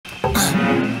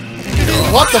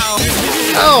What the?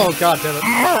 Oh, god damn it.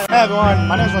 Hey everyone,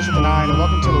 my name is Remaster 9 and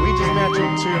welcome to Luigi's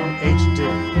Mansion 2 HD.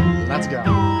 Let's go.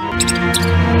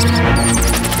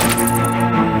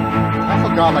 I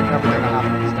forgot like everything that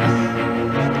happened in this game.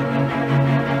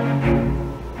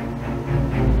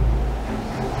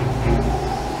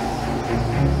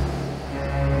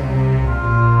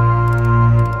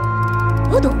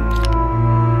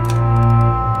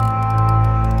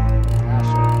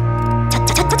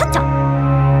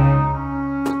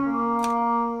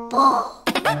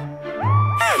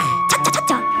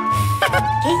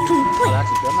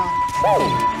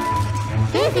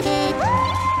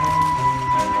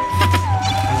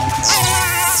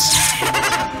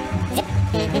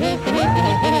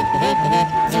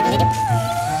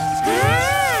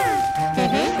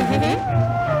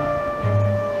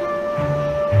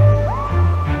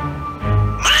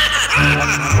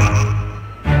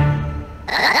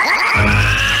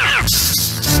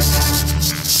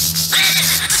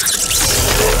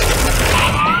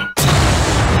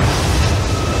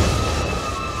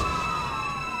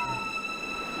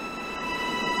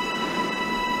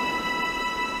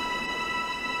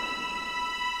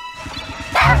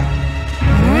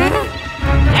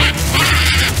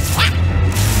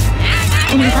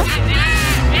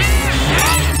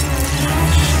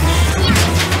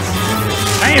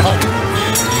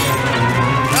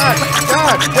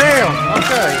 God damn!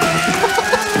 Okay.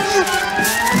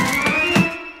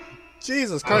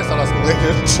 Jesus Christ, that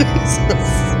escalated.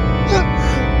 Jesus.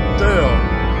 Damn.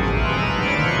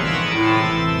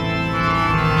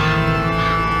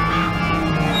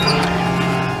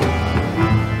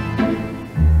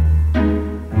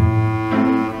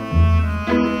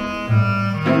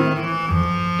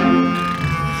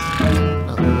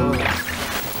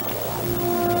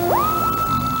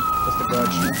 Just a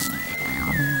grudge.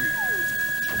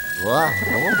 Wow.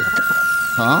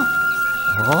 Huh?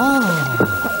 Oh.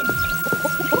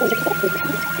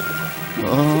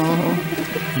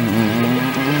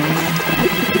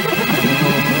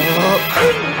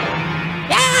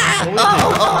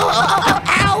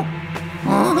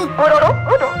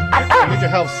 I need your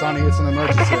help, Sonny. It's an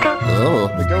emergency. Oh.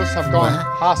 The ghosts have gone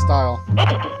hostile. What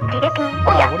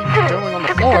are you doing on the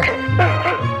floor?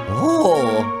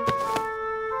 Oh.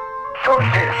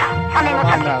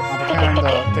 Behind that, I'm preparing the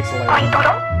pixelator.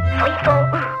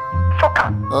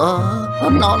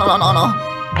 No.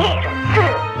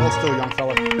 Hold still, young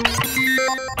fella.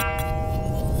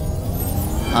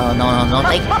 No.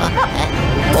 Like,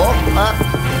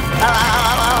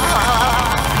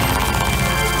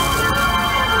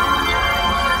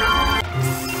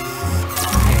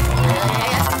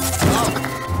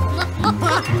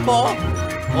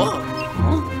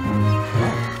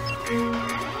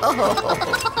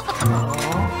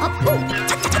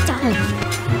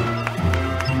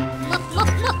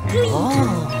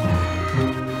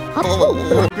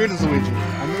 Greetings, Luigi. I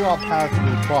knew our paths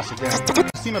would cross again. You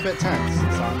seem a bit tense,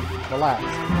 son. Relax.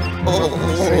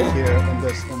 We're safe here in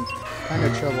this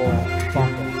impenetrable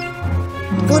bunker.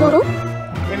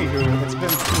 Anywho, it's been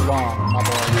too long, my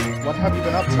boy. What have you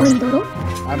been up to?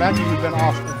 I imagine you've been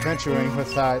off adventuring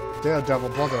with that daredevil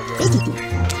brother of yours.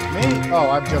 Me? Oh,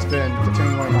 I've just been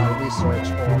continuing my research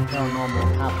for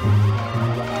paranormal happenings.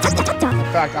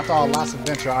 In fact, after our last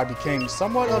adventure, I became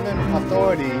somewhat of an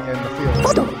authority in the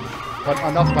field. But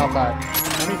enough about that.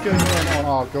 Let me fill you in on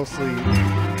our ghostly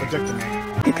predicament.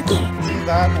 See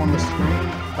that on the screen?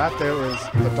 That there is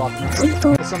the Dark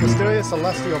Moon. It's a mysterious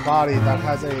celestial body that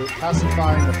has a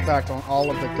pacifying effect on all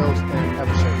of the ghosts in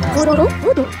Evershade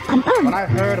Valley. When I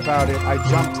heard about it, I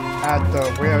jumped at the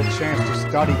rare chance to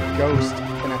study ghosts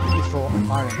in a peaceful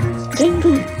environment. It was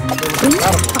incredible,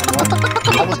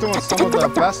 right? I was doing some of the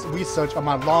best research of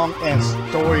my long and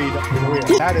storied career.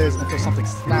 That is, until something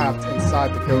snapped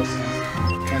inside the ghosts,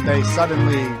 and they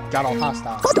suddenly got all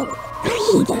hostile.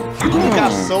 It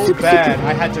got so bad,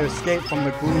 I had to escape from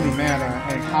the gloomy manor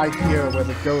and hide here where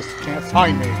the ghosts can't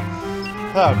find me.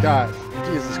 Oh god,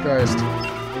 Jesus Christ.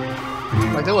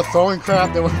 Like, they were throwing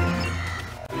crap, they were...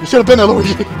 You should have been there,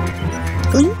 Luigi!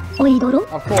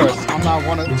 Of course, I'm not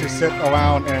wanting to sit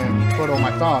around and twiddle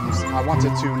my thumbs. I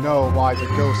wanted to know why the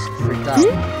ghosts freaked out.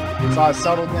 So I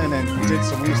settled in and did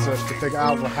some research to figure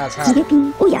out what has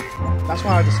happened. That's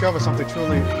when I discovered something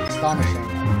truly astonishing.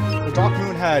 The Dark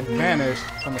Moon had vanished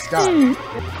from the sky.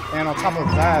 And on top of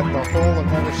that, the whole of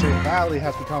Evershade Valley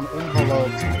has become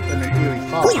enveloped in an eerie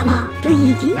fog.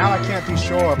 Now I can't be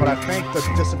sure, but I think the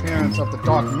disappearance of the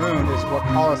Dark Moon is what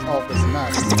caused all this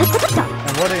mess.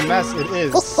 And what a mess it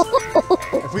is.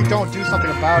 If we don't do something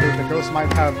about it, the ghost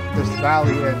might have this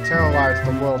valley and terrorize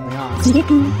the world beyond.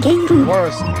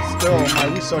 Worse still, my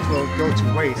research will go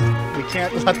to waste. We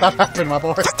can't let that happen, my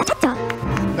boy.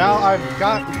 Now I've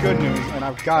got good news, and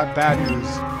I've got bad news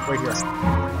right here.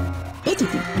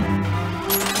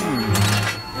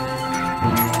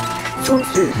 The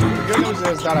good news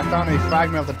is that I found a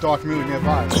fragment of the Dark Moon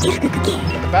nearby.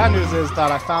 The bad news is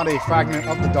that I found a fragment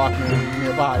of the Dark Moon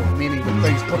nearby, meaning the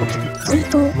thing's broken.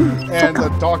 And the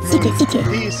Dark Moon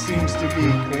piece seems to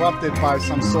be corrupted by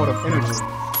some sort of energy.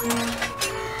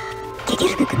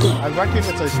 I reckon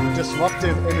it's a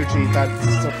disruptive energy that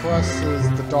suppresses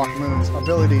the Dark Moon's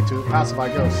ability to pacify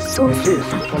ghosts.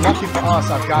 But lucky for us,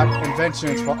 I've got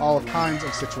inventions for all kinds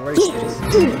of situations.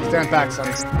 Stand back,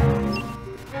 Sonny.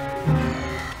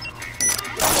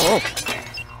 Oh.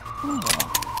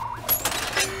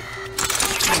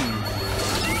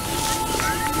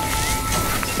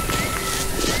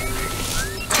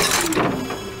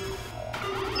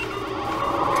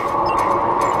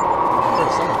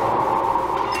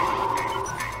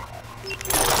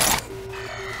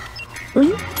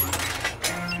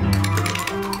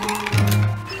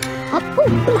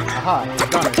 Aha,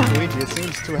 done it. Luigi, it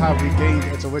seems to have regained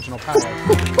its original power.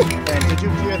 And did you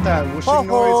hear that whooshing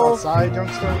noise outside,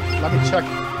 youngster? Let me check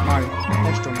my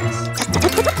instruments.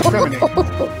 Criminate.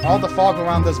 All the fog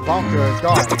around this bunker is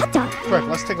gone. Quick,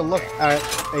 let's take a look at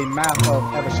a map of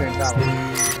Evershane Valley.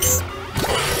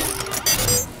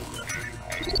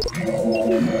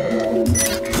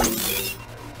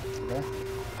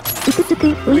 Do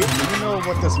you know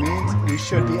what this means? We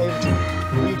should be able to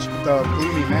reach the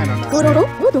Gloomy Manor now.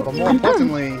 But more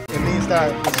importantly, it means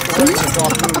that destroying the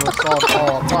Dark Moon will solve all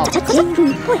our problems.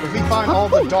 If we find all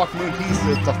the Dark Moon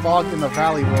pieces, the fog in the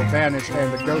valley will vanish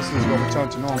and the ghosts will return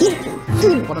to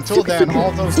normal. But until then,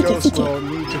 all those ghosts will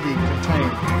need to be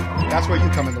contained. That's where you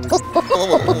come in, Luigi.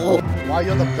 Why,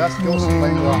 you're the best ghost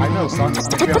wrangler I know, son. I'm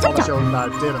sure all the shows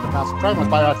that I did in the past, pretty much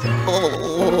by accident.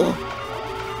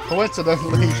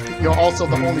 Coincidentally, you're also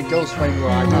the only ghost wrangler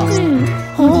I know.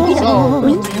 So,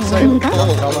 what do you say, fella?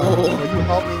 Will you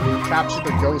help me capture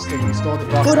the ghost and restore the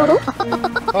Dark Moon?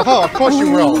 Oh, of course you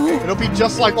will. It'll be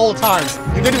just like old times.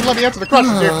 You didn't even let me answer the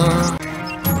question, dude.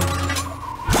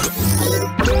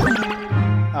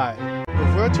 Alright.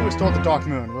 If we're to restore the Dark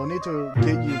Moon, we'll need to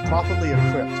get you properly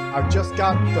equipped. I've just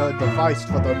got the device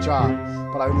for the job,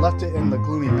 but I left it in the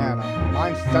Gloomy Manor.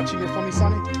 Mind fetching it for me,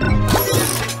 Sonny?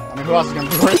 I mean, who else is gonna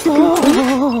do it?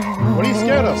 What are you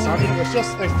scared of, Sonny? It's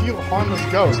just a few harmless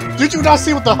ghosts. Did you not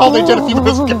see what the hell they did a few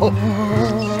minutes ago?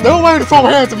 No way to throw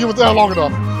hands if you were there long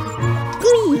enough.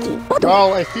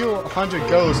 Well, a few hundred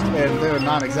ghosts, and they're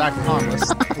not exactly harmless.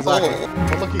 Exactly.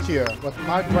 But looky here, with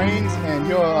my brains and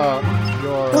your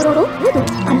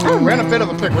ran a bit of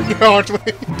a pick with you, aren't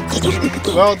we?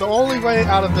 Well, the only way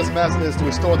out of this mess is to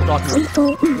restore the Dark Moon,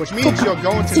 which means you're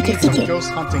going to need some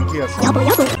ghost hunting gear.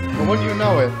 But when you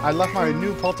know it, I left my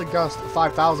new Poltergust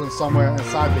 5000 somewhere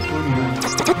inside the Gloomy Manor.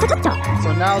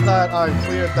 So now that I've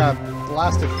cleared that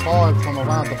blasted fog from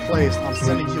around the place, I'm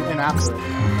sending you in after it.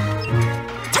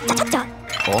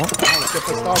 Oh. Let's get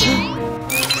this started.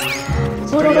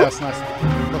 It's 3DS, nice.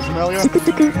 Look familiar?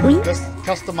 This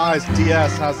customized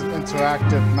DS has an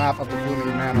interactive map of the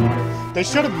Gloomy Manor on it. They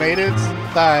should have made it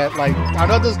that, like, I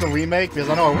know this is the remake, because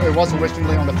I know it was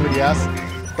originally on the 3DS,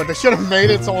 but they should have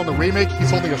made it so on the remake, he's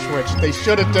holding a Switch. They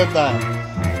should have did that.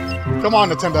 Come on,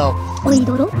 Nintendo.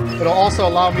 It'll also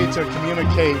allow me to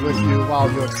communicate with you while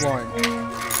you're exploring.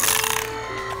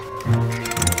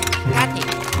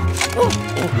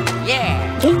 Yeah.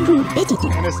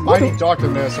 And it's mighty dark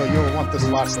in there, so you'll want this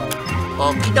flashlight.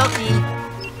 Okie dokie.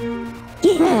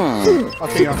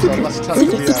 Okay, so let's test the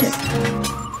DS.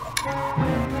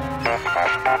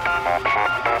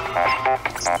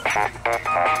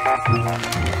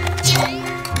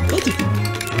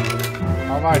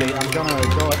 Alrighty, I'm gonna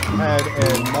go ahead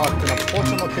and mark an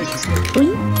important location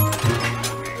here.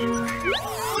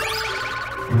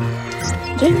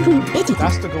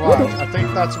 That's the garage. I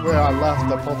think that's where I left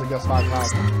the Poltergust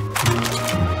 5000.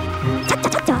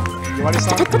 You ready,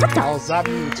 son? I'll zap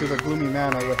you to the Gloomy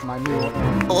Manor with my new,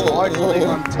 largely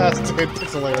untested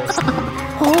pixelator.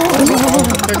 All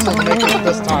the pixels make it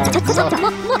this time.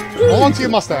 Hold on to your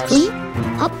mustache.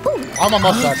 I'm a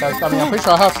mustache. I mean, I'm pretty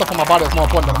sure I have stuff on my body that's more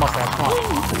important than a mustache. Come on.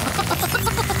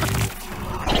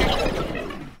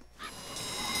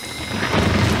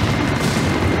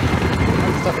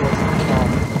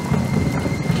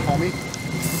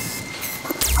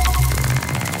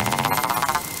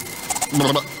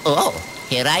 Oh,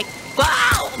 here I go.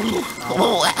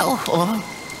 Oh, ow.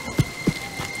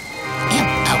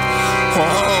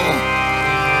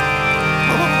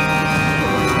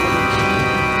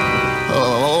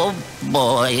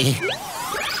 boy.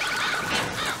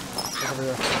 Over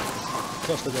here.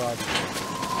 Close to the garage.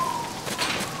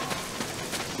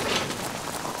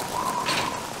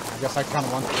 I guess I kind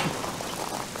of won.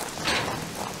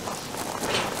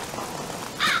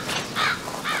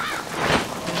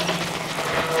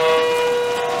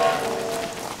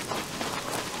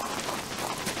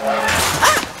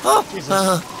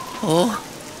 Jesus.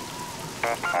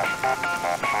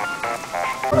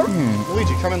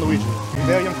 Luigi, come in, Luigi. You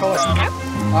there, young fella?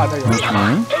 Ah, there you are.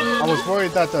 I was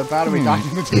worried that the battery died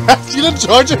in the DS. You didn't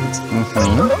charge it?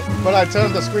 But I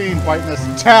turned the screen brightness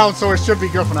down, so it should be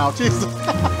good for now. Jesus.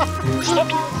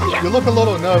 You look a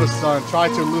little nervous, son. Try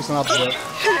to loosen up a bit.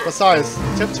 Besides,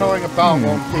 tiptoeing about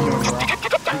won't get you anywhere.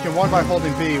 You can run by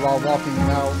holding B while walking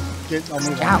now. I'll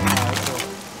move on.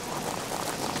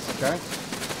 Okay.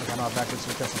 I got out backwards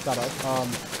because it's got a,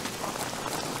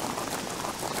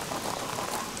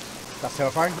 that's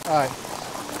terrifying. Alright.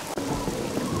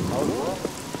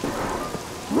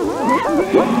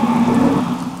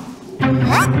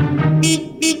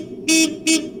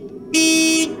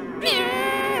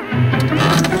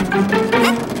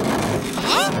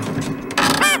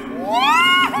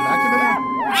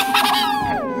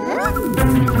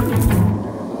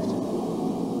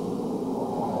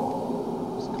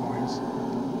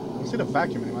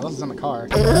 Vacuum anyway, unless it's in the car.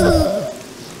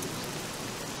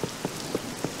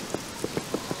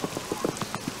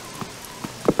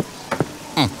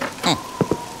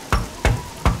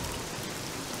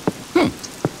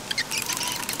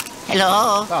 Hello.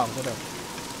 Oh, whatever.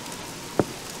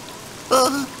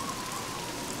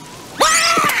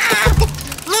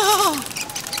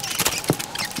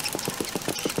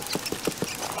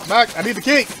 Mac, I need the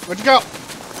key. Where'd you go?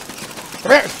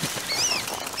 Come here.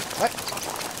 What?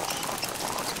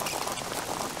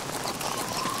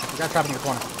 You got trapped in the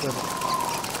corner. Where is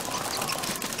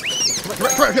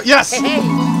it? Come here. Yes! Hey.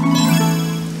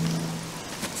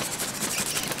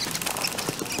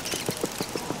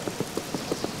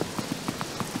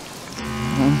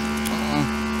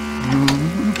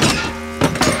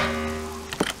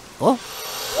 Oh.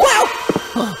 Wow.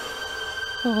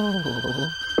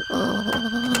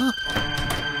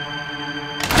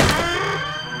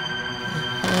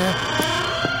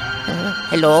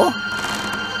 Hello?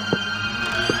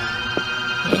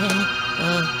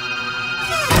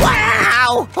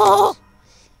 Wow! Oh.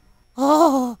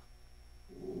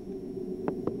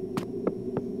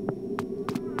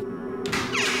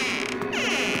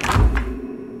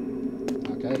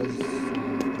 Okay, there's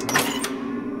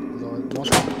more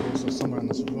so somewhere in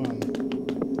this room.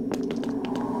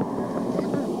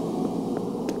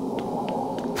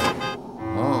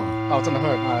 Oh, it's in the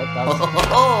hood. Alright, that was...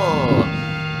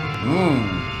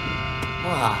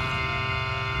 Wow.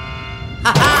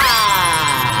 Ha-ha!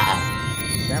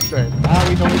 Damn straight. Now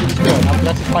we don't need to be scared. Now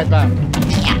let's just fight back.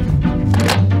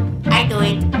 I do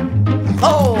it.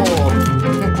 Oh!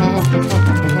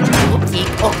 Oopsie.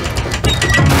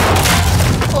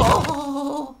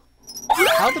 Oh.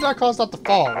 How did I cause that to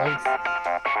fall?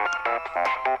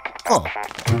 Oh.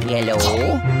 Yellow.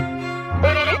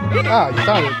 Ah, you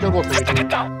found it. Good work, Luigi.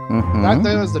 That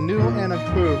there is the new and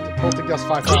improved Poltergeist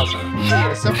 5000.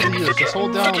 It's simple to use. Just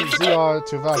hold down ZR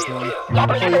to vacuum.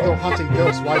 Before you go hunting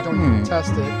ghosts, why don't you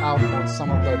test it out on some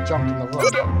of the junk in the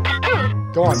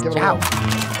room? Go on, give it a go.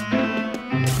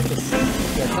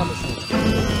 Yeah, come this thing.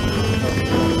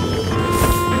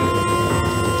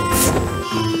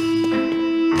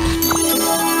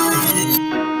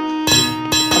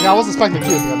 Okay, I wasn't expecting the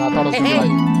cube, and I thought it was gonna be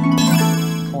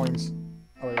like coins.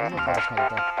 Oh wait, where's my powder smell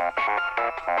though?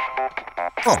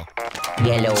 Oh.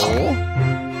 Yellow.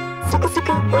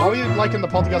 How are you liking the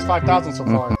Poltergeist 5000 so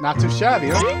far? Not too shabby,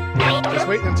 huh? Just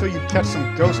wait until you catch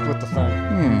some ghosts with the thing.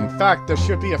 In fact, there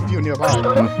should be a few nearby.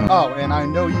 Oh, and I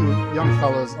know you young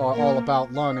fellas are all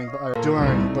about learning, but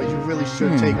you really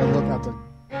should take a look at the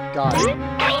guide.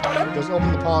 Just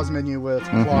open the pause menu with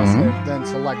plus and then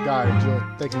select guide. You'll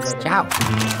think you later. Ciao.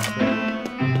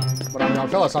 But I'm a young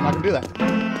fella, so I'm not gonna do that.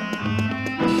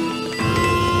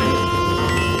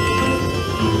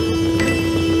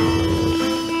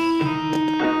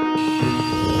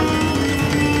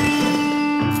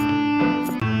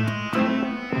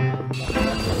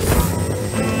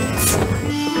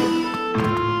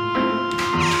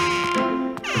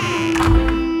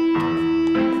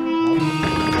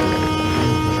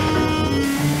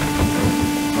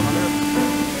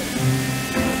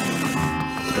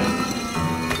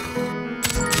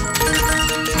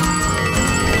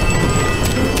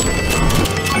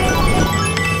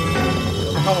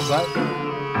 What was that?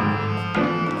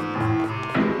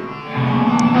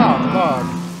 Oh, the bug.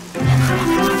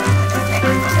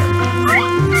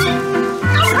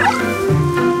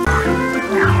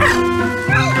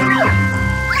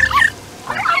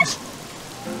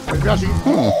 Yoshi,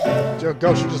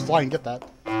 go, should just fly and get that.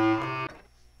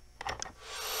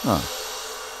 Huh.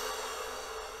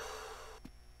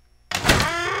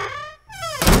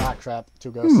 Ah, crap.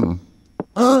 2 ghosts.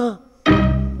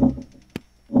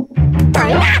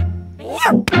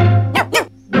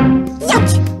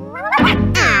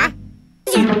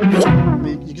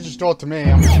 You can just throw it to me.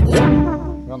 I'm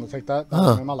gonna take that.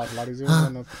 That made my life a lot easier.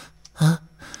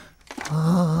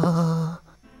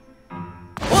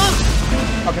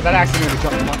 Okay, that actually made me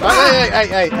jump.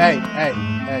 Hey!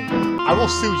 I will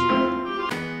sue you.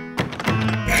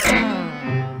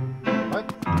 What?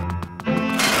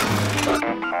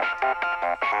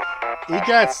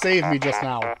 Egad saved me just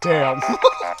now. Damn.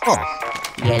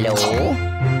 Yellow.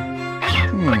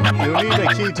 You need a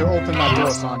key to open that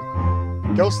door, son.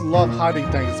 Ghosts love hiding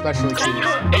things, especially keys.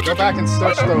 Go back and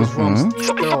search those rooms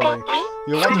thoroughly.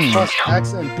 You'll want to press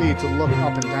X and B to look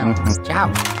up and down.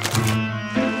 Ciao.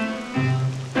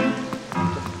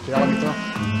 Yeah, let me throw.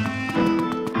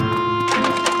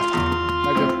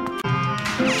 Negative.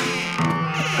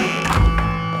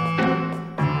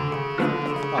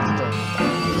 Oh, damn.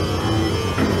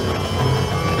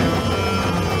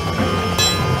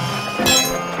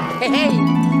 Hey, hey.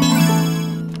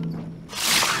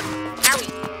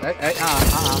 Hey,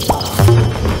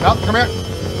 No, come here.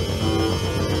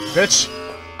 Bitch.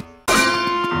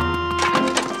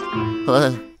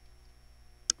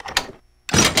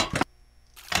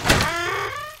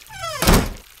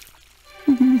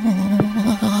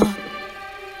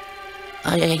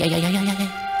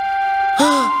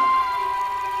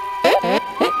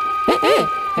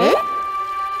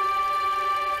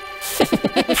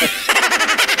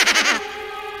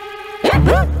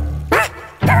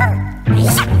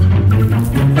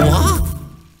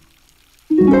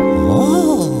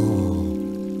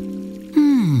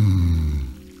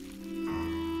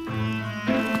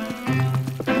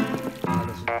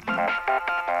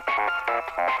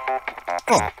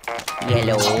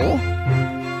 Yellow.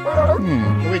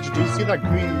 Luigi, do you see that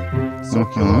green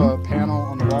circular panel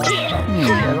on the wall?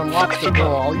 It unlocks the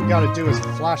door. All you gotta do is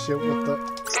flash it with the...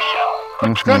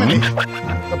 Trinity!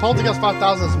 The Poltergeist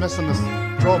 5000 is missing this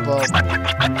door bulb.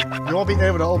 You won't be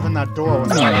able to open that door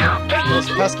with it. This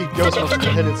pesky ghost must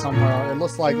have hid it somewhere. It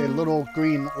looks like a little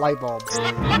green light bulb.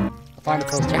 I'll find a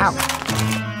poster. Ciao. I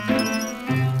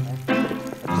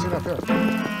can see it up here.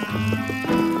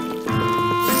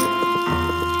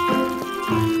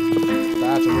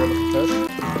 That's a weird looking fish.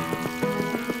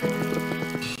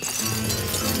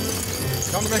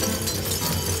 Come to me.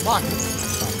 Come on.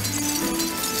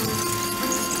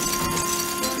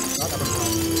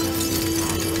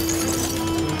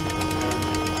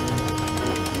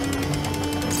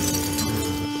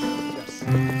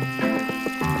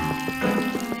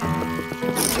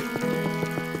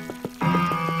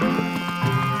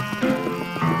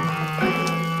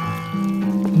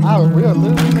 Wow, we are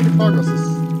literally making progress.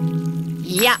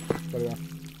 Yeah. But yeah.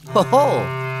 Ho ho.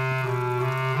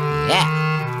 Yeah.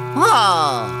 Oh.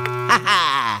 Ha ha.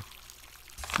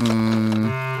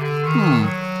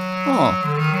 Oh.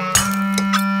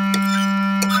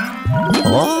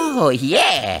 Oh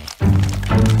yeah.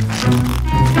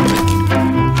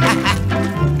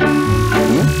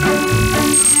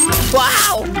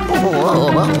 Wow.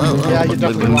 Yeah, you're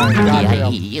definitely lying.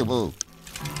 Goddamn. Yeah.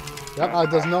 Yep,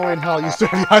 there's no way in hell you still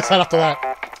be outside after that.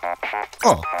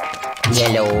 Oh.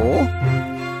 Yellow.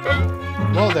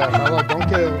 Whoa there, fella. Don't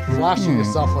get flashing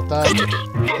yourself with that.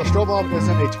 The strobe bulb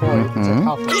isn't a toy, it's a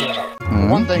powerful tool. For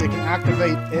one thing, it can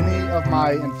activate any of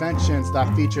my inventions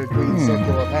that feature green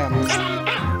circular panels.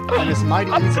 And it's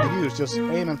mighty easy to use. Just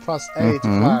aim and press A to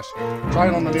flash. Try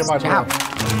it on the nearby door.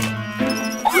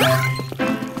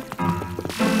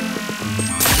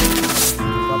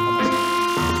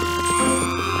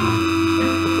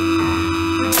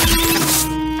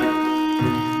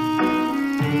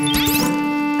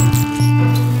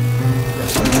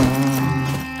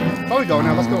 There we go,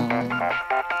 now let's go.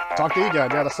 Talk to you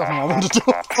guys, yeah, that's something I wanted to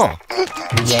do. Oh.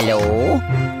 Yellow.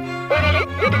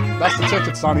 That's the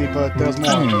ticket, Sonny, but there's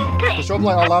more. The strobe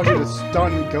light allows you to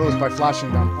stun ghosts by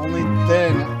flashing them. Only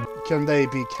then can they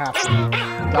be captured.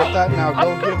 Got that? Now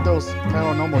go give those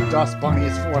paranormal dust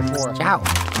bunnies 4-4. Ciao.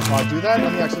 While I do that,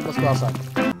 let's go outside.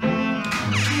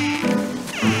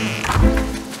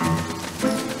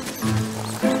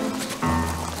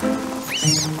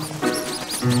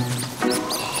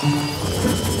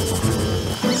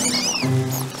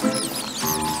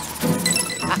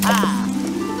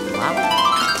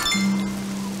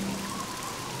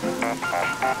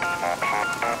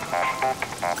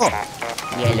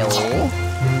 Yellow.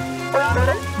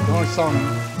 There's only some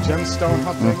gemstone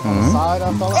hunting on the side,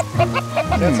 I thought.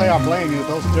 Can't say I blame you,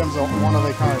 those gems are one of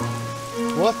a kind.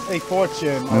 Worth a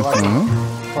fortune, I like it.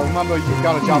 But remember, you've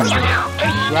got a job to do.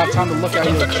 You have time to look at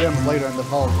your gems later in the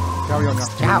vault. Carry on now.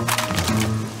 Ciao.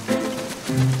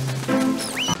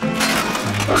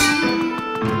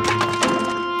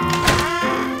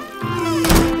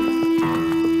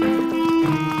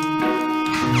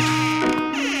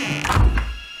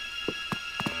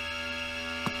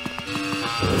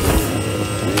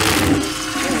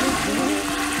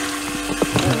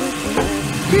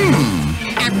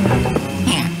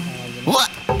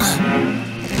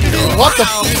 What the?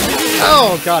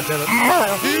 Oh, god damn it. I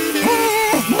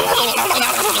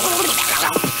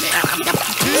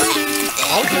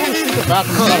was going to see the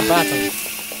bathroom without a bathroom.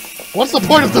 What's the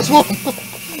point of this room?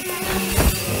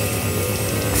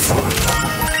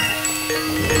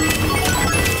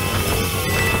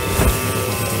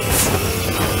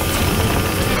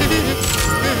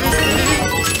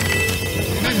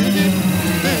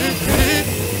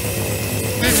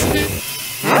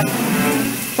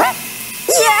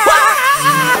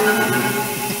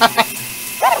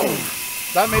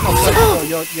 That made no sense. Oh,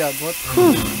 yeah, what?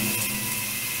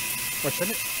 Wait,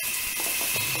 shouldn't it?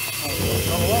 Oh, it's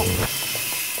on the wall.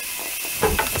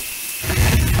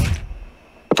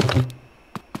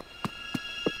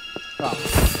 Oh.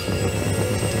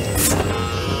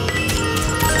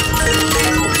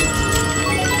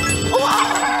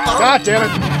 God damn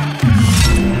it!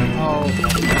 Oh.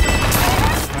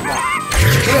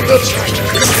 Get it, bitch!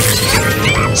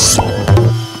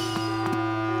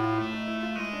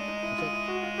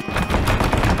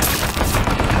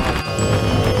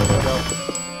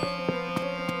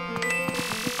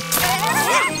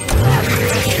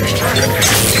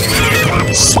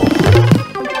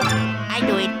 I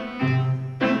do it.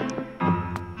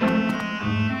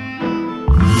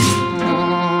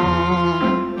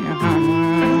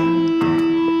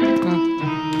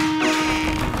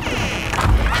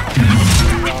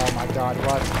 Oh my god,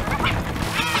 what?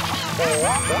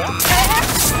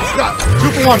 God,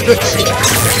 2 for 1, bitch!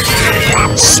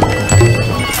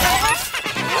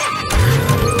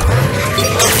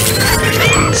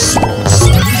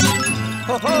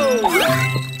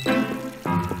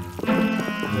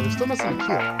 We're still missing a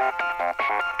key.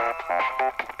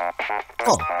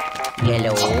 Oh,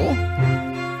 hello.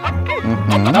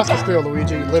 That's the spiel,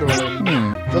 Luigi, literally.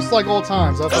 Just like old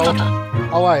times, that's all.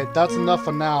 Alright, that's enough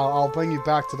for now. I'll bring you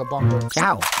back to the bunker.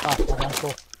 Ciao. Ah, okay,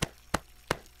 cool.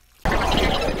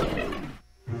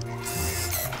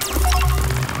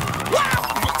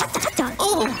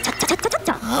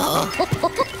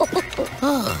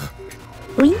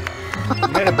 You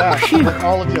made it back, with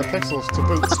all of your pixels to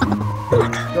boot.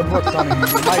 Good work, Sonny.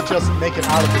 You might just make it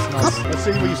out of this mess. Let's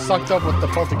see what you sucked up with the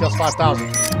Poltergust 5000.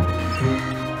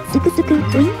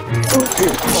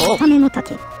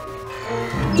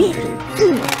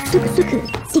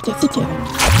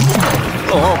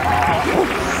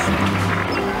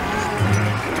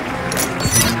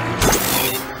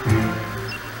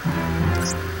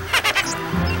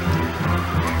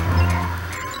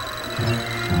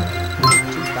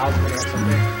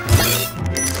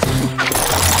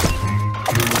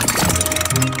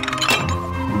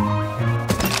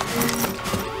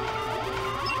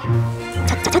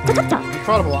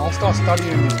 Incredible, I'll start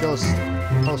studying these ghosts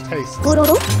post-haste. They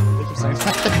keep saying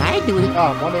that. I do it.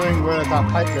 Wondering where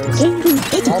that pipe goes.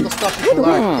 All the stuff you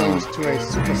collect goes to a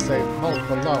super safe vault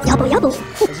below.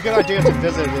 It's a good idea to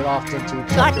visit it often to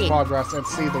check your progress and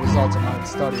see the results of my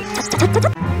studies.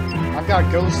 I've got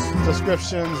ghost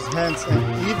descriptions, hints, and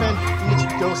even each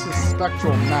ghost's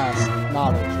spectral mass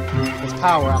knowledge. It's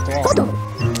power after all.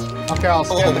 Okay, I'll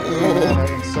scan the Gloomy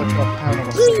Manor in search of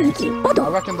paranormal signals. I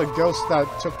reckon the ghost that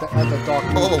took the End of Dark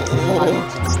Moon is hiding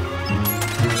tonight.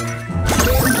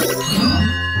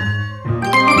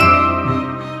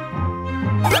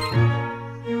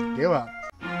 Give up.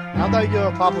 Now that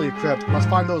you're properly equipped, let's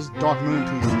find those Dark Moon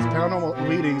pieces. Paranormal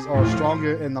readings are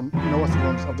stronger in the north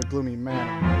rooms of the Gloomy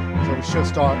Manor, so we should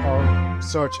start our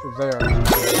search there.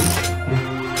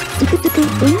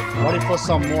 Ready for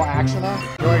some more action now?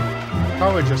 Good.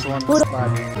 Courage this one.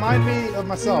 Remind me of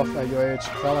myself at your age,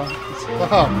 fella.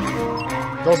 Wow.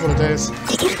 Those were the days.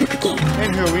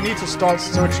 In here, we need to start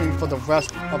searching for the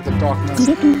rest of the Dark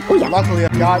Moon. Luckily,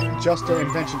 I've got just the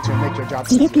invention to make your job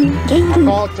easy. I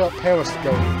call it the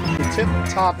Periscope, the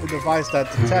tip-top device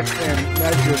that detects and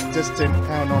measures distant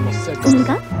paranormal signals.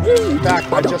 In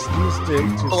fact, I just used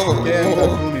it to scan the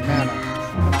Gloomy Manor,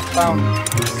 and I found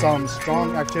some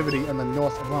strong activity in the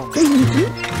north room.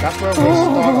 That's where we'll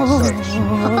start our search.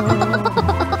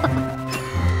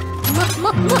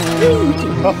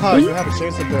 You have a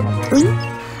chance to do it, my boy.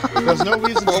 There's no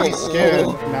reason to be scared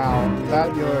now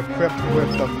that you're equipped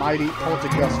with the mighty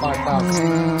Poltergeist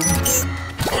 5000.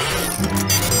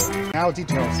 Now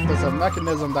details. There's a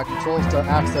mechanism that controls the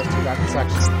access to that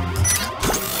section.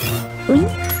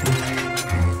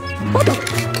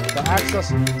 The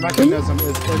access mechanism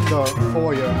is in the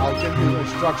foyer. I'll give you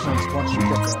instructions once you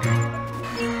get there.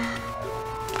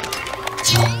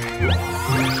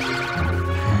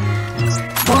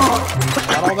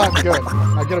 Not all that good.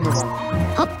 Now get a move on.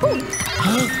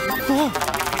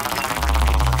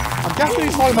 I'm guessing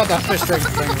he's talking about that fish drink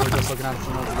thing we were just looking at a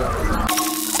few minutes ago.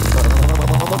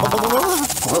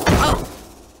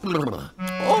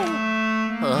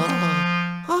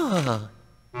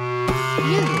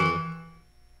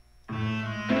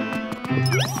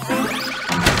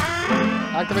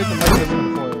 Activate the mechanism in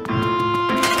the foyer.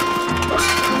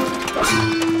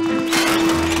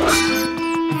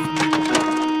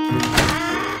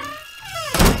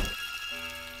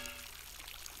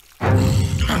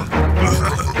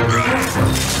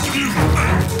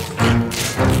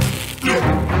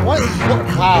 What?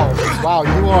 Wow. Wow,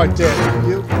 you are a dick.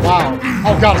 Wow.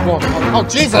 Oh god, it's more than one. Oh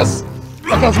Jesus!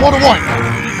 Okay, it's more than one!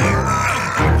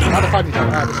 How to fight each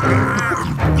other.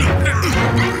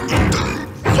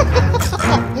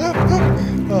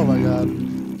 Oh my god.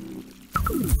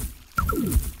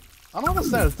 I don't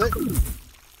understand.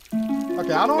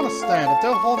 Okay, I don't understand. If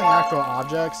they're holding actual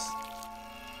objects,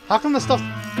 how come the stuff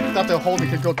that they're holding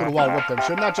could go through the wall with them?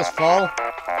 Shouldn't that just fall?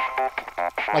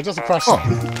 Like, just a question.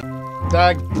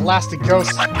 Dag blasted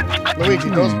ghost. Luigi,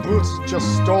 those brutes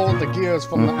just stole the gears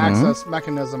from the access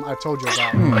mechanism I told you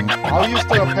about. I'll use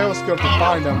the periscope to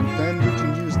find them, then you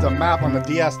can use the map on the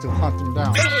DS to hunt them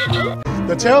down.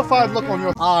 The terrified look on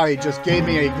your eye just gave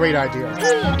me a great idea.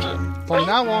 From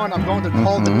now on, I'm going to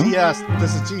call the DS,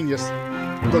 this is genius,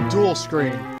 the dual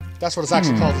screen. That's what it's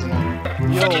actually called, isn't it?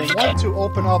 You'll want to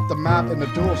open up the map in the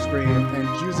dual screen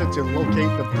and use it to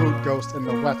locate the brute ghost in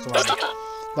the wet zone.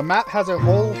 The map has a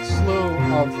whole slew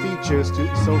of features,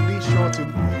 so be sure to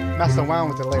mess around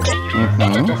with it later.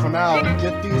 But for now,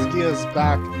 get these gears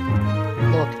back.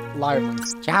 Look lively.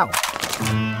 Ciao.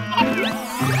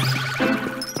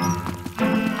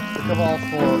 Think of all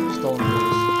 4 stolen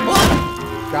gears.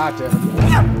 God damn it.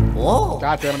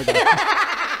 God damn it again.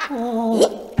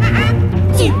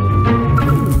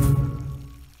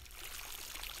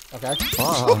 Okay.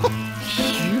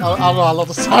 I don't know, I love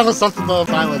the silence of the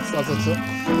silence. I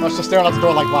was just staring out the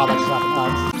door like, wow, that just happened.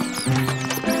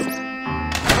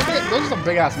 Those are some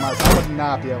big ass mice. I would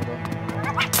not be able to.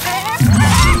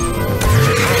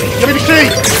 Give me the key!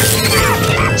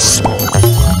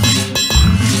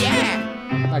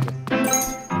 Yeah. Thank you.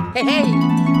 Hey, hey.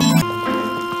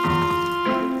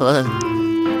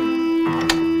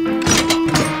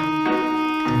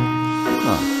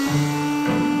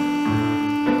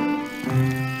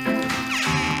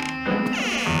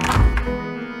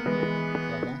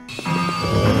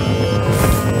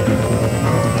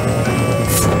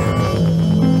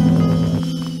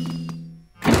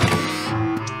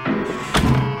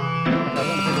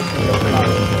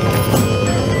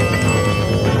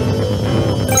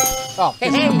 Oh,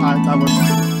 hey, hey. I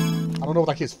don't know what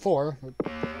that key is for.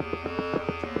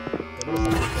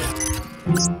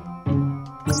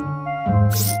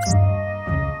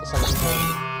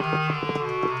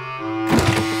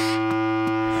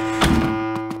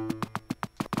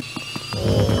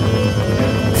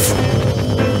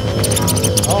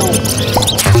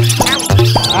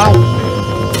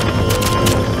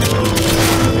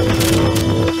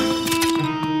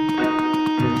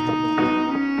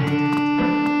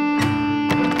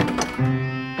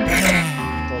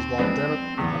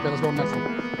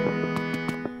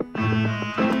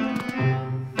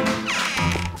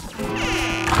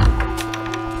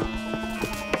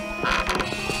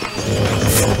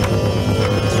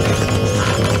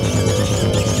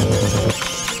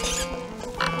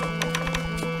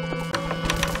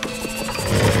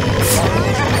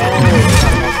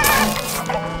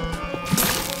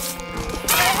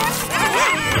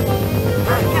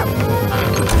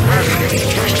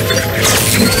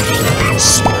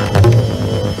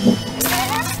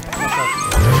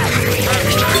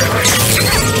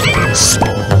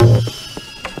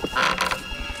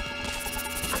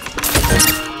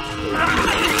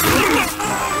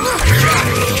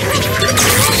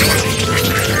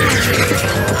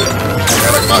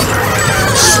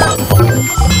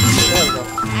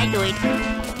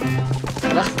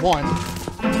 one.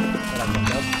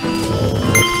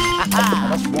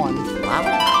 That's one.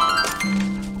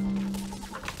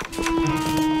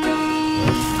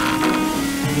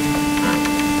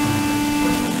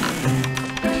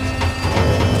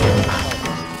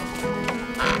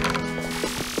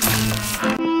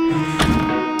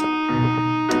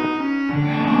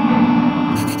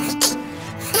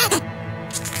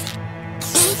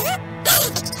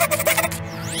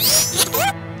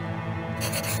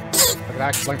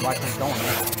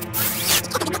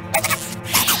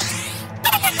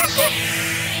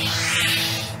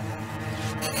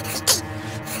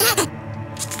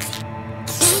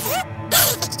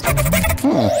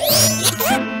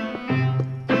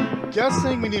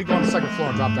 we need to go on the second floor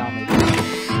and drop down, maybe.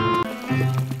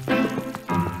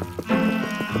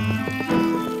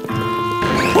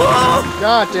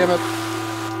 God damn it.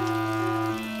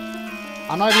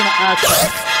 I'm not even actually...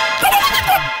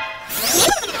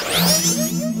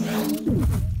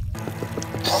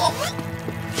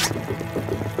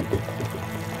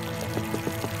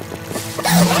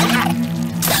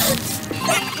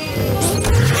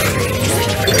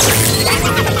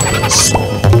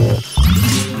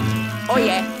 Oh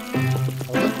yeah.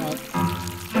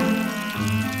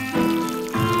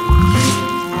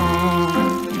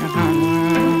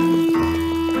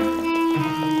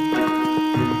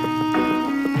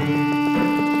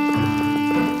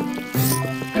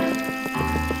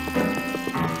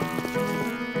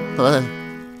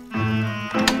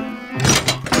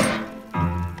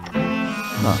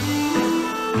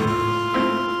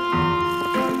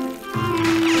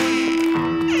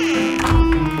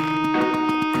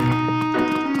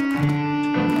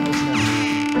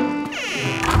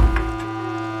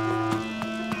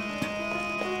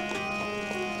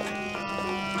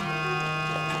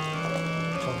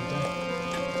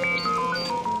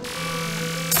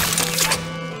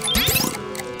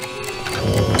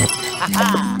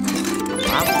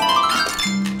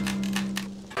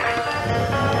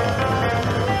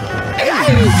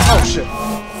 Oh shit. I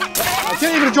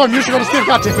can't even enjoy music on the Steam,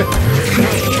 goddammit.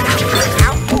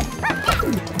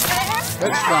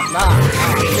 Bitch, nah.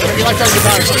 You like that, you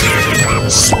buy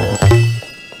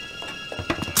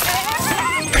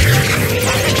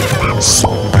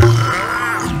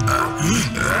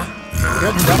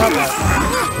Good, shut up.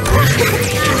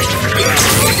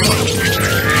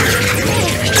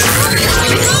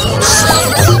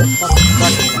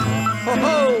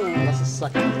 That's the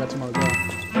second. We got two more to go.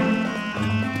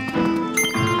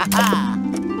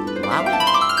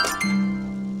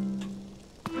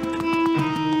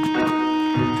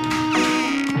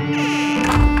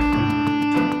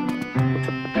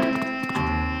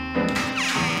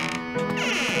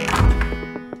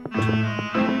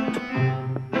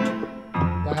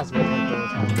 That has to be right there.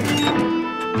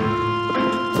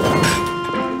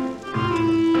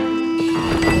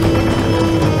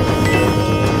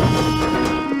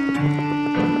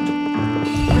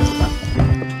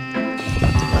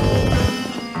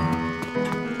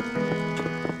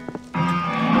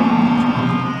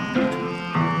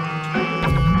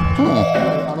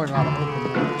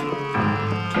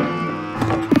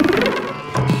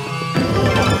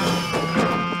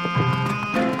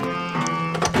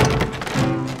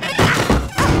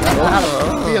 I have a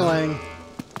feeling.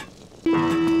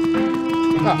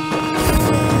 Oh.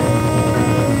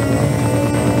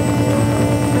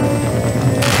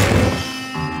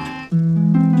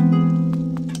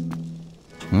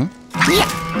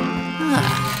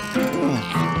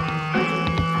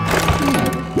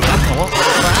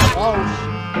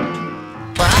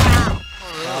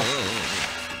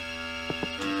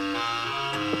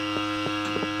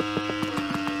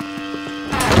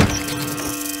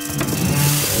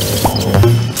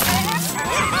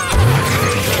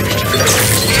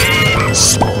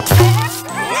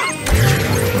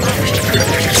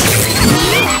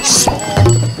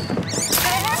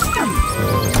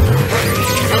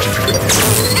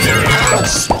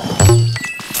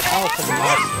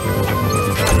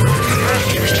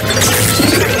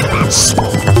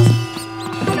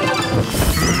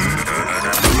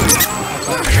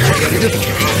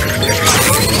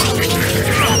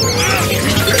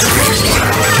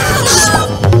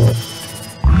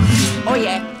 Oh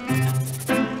yeah.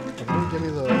 Give me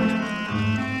the...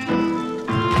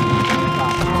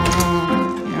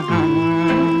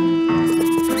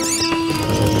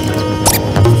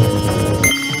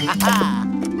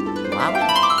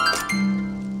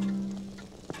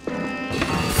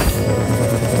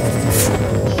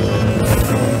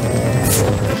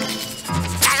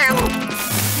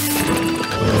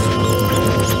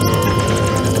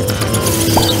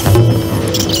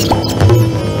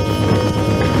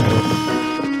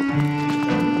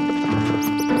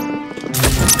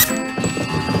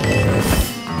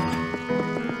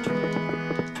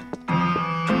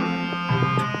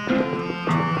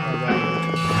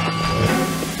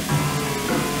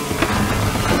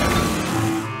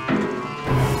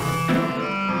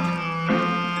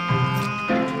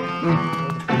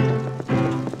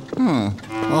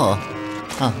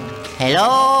 Hello.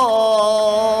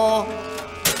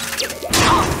 I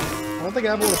don't think I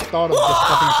ever would have thought of just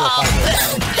stepping into a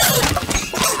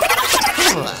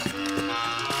fight.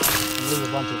 There's a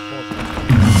bunch of force.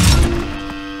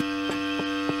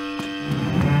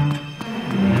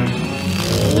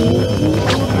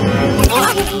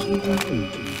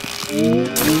 Oh,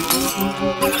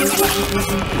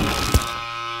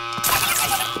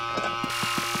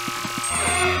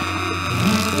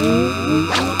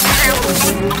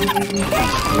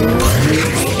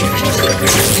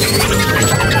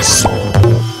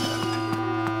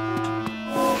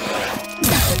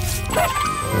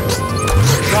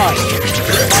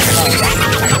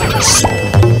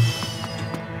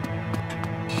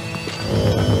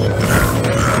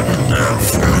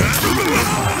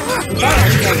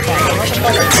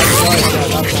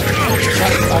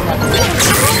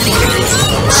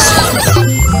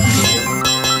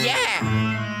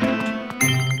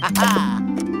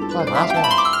 the last one.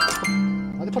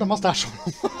 Why'd they put a mustache on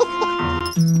him?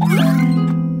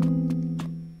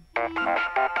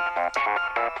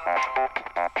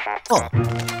 Oh,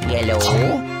 yellow.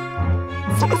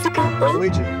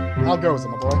 Luigi, how goes it,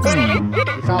 my boy?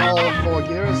 You found all 4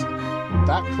 gears?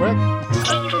 That quick?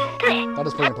 That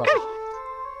is pretty impressive.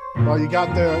 Well, you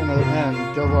got there in the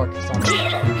end. Good luck, son.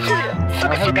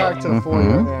 Now head back to the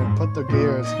foyer and put the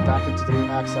gears back into the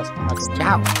access mechanism.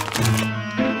 Ciao.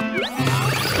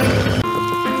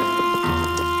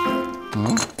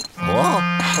 Oh.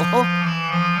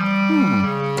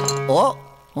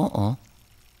 Oh.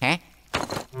 Huh?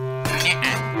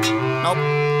 Nope.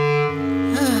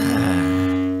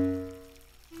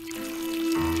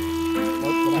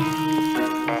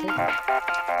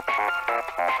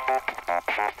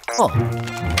 Oh,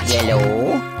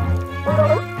 yellow.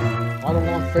 Why the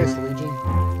long face, Luigi?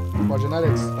 For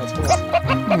genetics, that's cool. The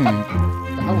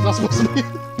hell was that supposed to be?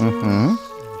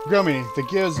 Gummy, the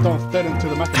gears don't fit into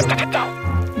the mechanism.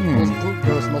 Those brute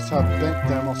ghosts must have bent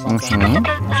them or something.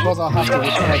 I suppose I'll have to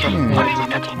repair them.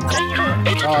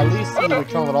 Well, at least you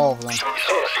recovered all of them.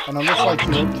 And it looks like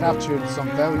you captured some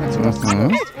very interesting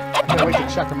ghosts. I can't wait to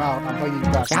check them out. I'll bring you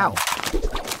back. Ciao.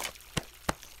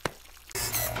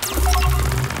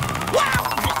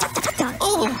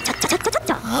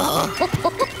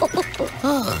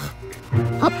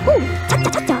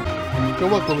 Good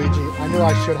luck, Luigi. I knew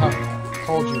I should have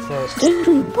called you first.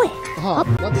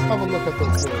 Let's have a look at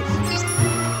those gears.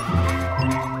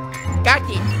 Got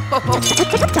it. I'll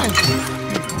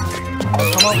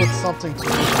come up with something to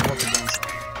look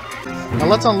again. Now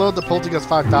let's unload the Poltergeist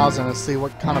 5000 and see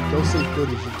what kind of ghostly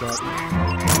goodies you get.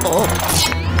 Oh.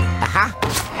 Aha.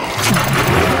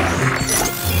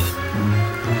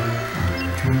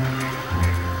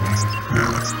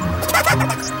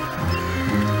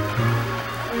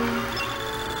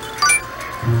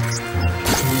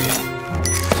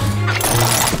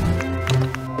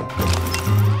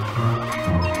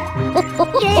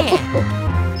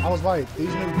 I was right.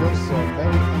 These new ghosts are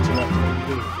very interesting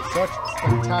indeed. Such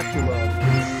spectacular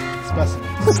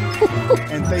specimens.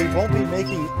 And they won't be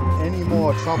making any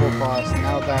more trouble for us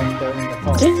now that they're in the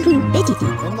vault. In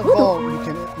the vault, you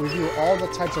can review all the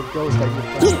types of ghosts that you've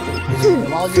found.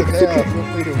 And while you're there, feel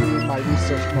free to read my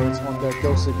research notes on their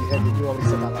ghostly behavior. You already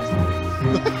said that last time.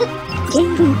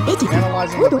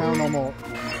 Analyzing the paranormal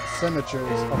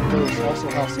signatures of ghosts also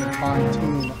helps me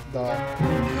fine-tune the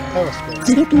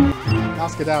periscope. Now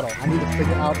skedaddle. I need to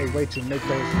figure out a way to make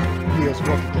those gears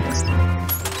work again.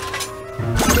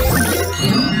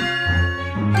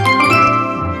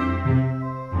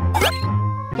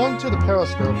 According to the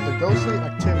periscope, the ghostly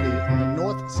activity in the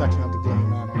north section of the Gloomy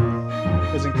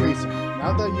Manor is increasing.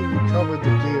 Now that you've recovered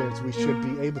the gears, we should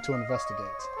be able to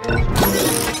investigate.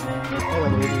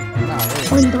 Alright, Luigi. Now,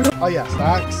 oh yes, the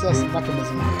access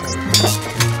mechanism.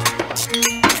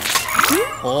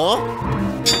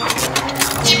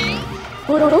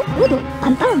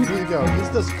 Here you go. Use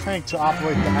this crank to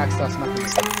operate the access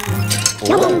mechanism.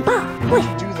 Once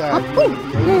you do that, you will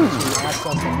be able to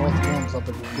access the north rooms of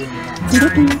the Gloomy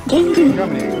Manor.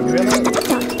 Germany, you hear that?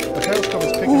 The periscope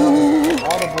is picking up an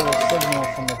audible signal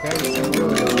from the very same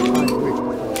area that we're trying to reach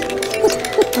before.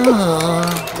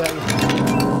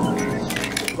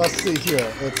 Let's see here.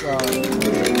 It's I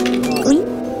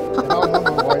don't remember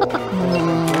the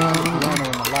right one. Piano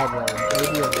in the library.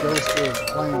 Maybe a ghost is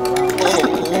playing around.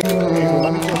 Anyway,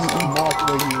 let me just mark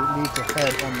where you need to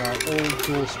head on the old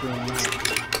dual screen now.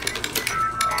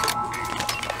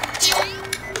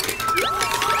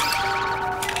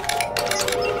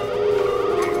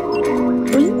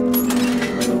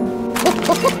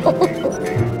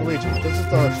 Luigi, this is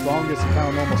the strongest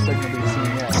paranormal signal we've seen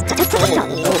yet.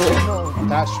 Signal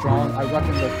that strong, I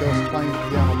reckon the ghost playing the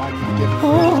piano might be giving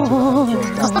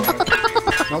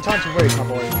no time to wait, my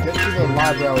boy. Get to the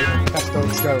library and catch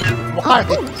those ghosts. Why?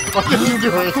 What are you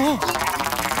doing?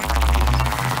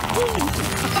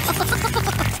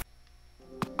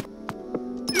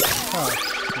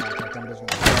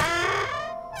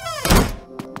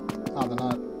 Oh, they're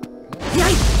not.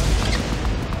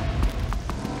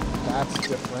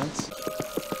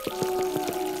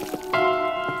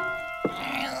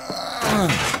 I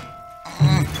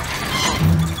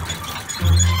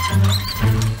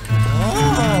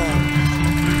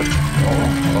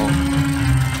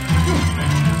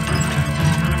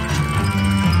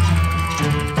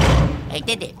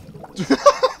did it.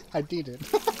 I did it.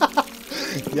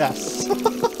 Yes.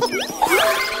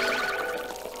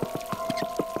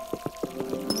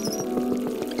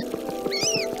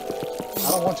 I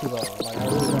don't want to though. Like, I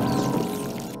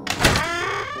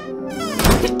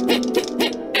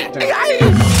really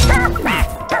don't.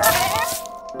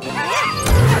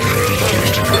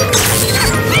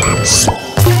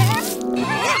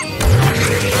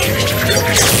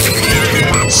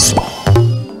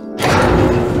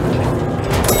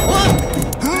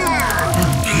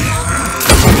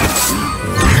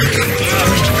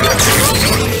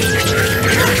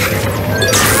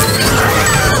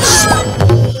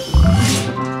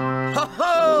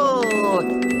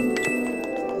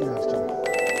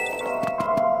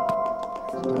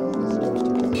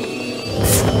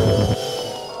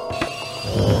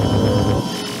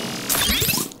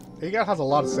 He has a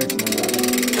lot of safety on that.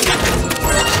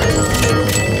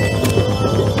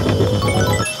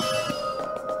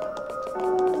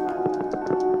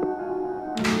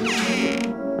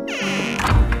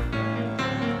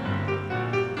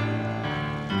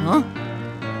 Huh?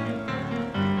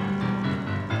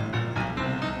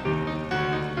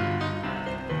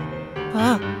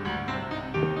 Huh?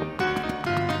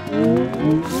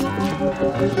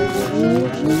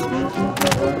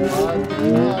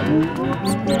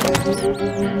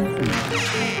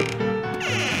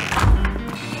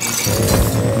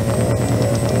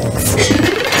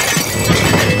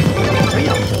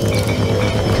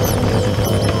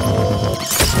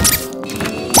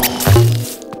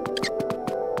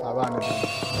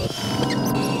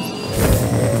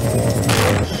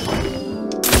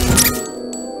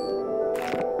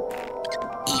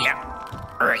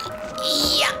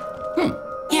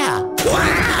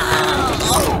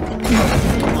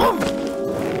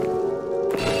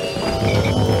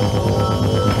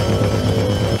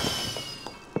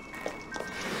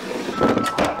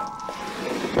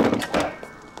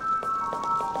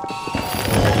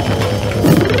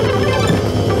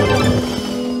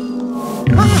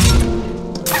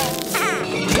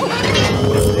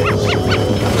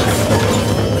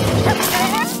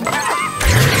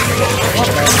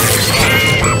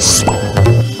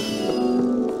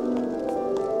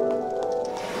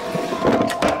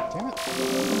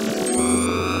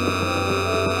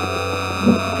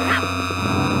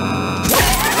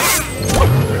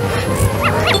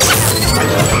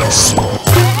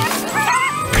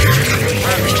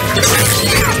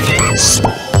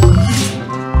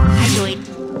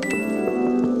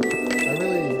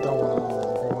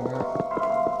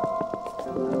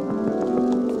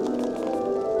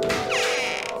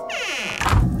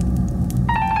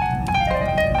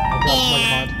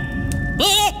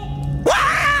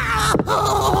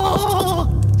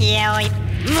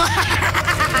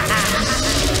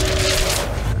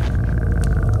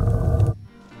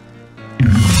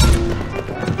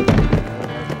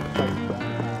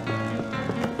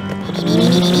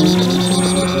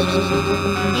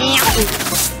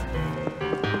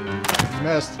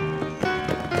 Missed.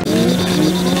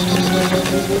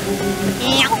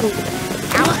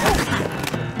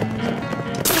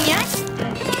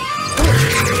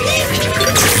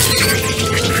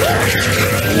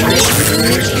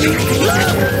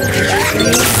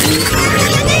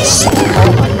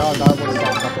 Oh my god, that was a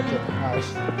couple of nice.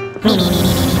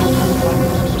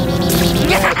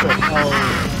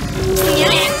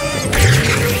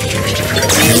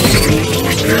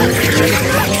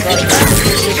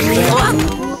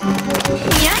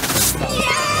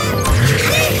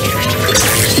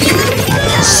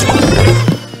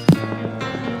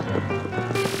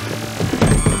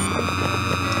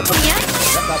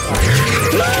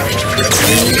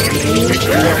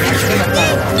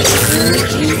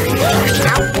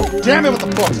 Damn it with the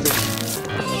books, dude.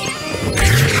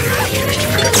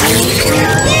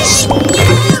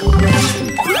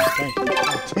 Thank you.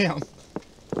 Oh, damn.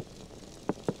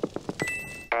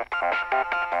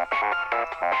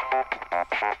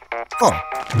 Oh.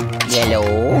 Yellow.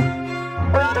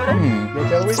 You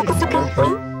okay, Luigi?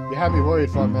 You had me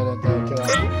worried for a minute there, kiddo.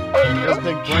 Those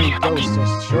big brain ghosts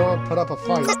just sure put up a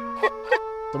fight.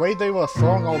 The way they were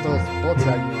throwing all those books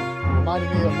at you reminded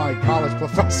me of my college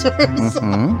professors.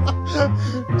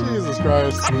 Jesus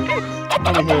Christ.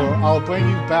 Anywho, I'll bring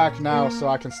you back now so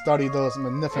I can study those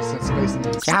magnificent space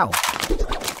needs. Ciao.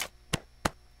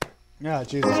 Yeah,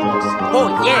 Jesus Christ.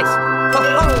 Oh, yes.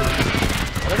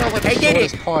 I don't know what the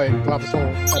shortest part about this whole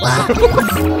episode.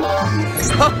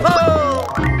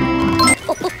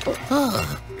 Hello,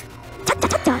 Luigi. Good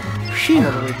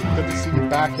to see you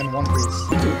back in One Piece.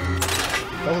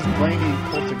 Those brainy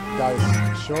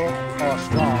poltergeists sure are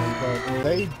strong, but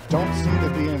they don't seem to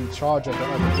be in charge of the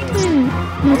other ghosts. I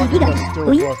think they're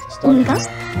still worth studying.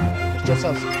 It's just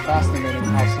as fascinating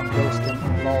how some ghosts can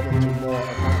evolve into more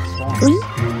apparent storms.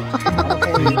 I don't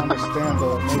fully understand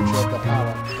the nature of the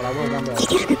power, but I will one day.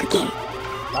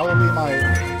 That will be my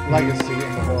legacy in the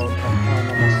world of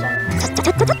paranormal science.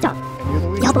 And you,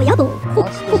 Luigi,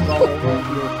 once this is all over,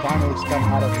 you'll finally step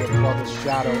out of your brother's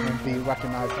shadow and be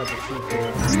recognized as a true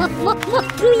hero.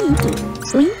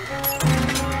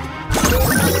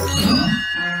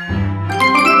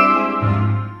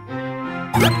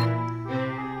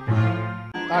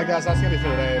 Alright guys, that's gonna be for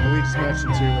today. Luigi's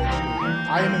Mansion 2 HD.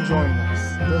 I am enjoying this.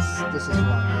 This is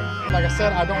fun. Like I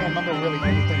said, I don't remember really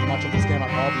anything much of this game at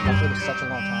all because I played it such a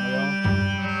long time ago.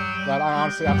 That I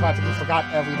practically forgot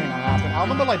everything that happened. I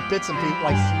remember like bits and pieces,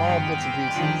 like small bits and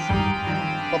pieces.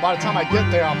 But by the time I get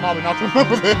there, I'm probably not gonna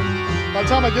remember it. By the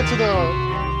time I get to the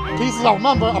pieces I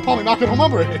remember, I'm probably not gonna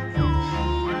remember it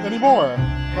anymore.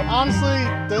 But honestly,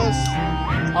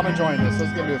 I'm enjoying this. This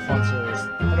is gonna be a fun series.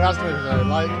 And that's gonna be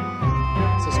like,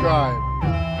 subscribe,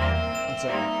 and so.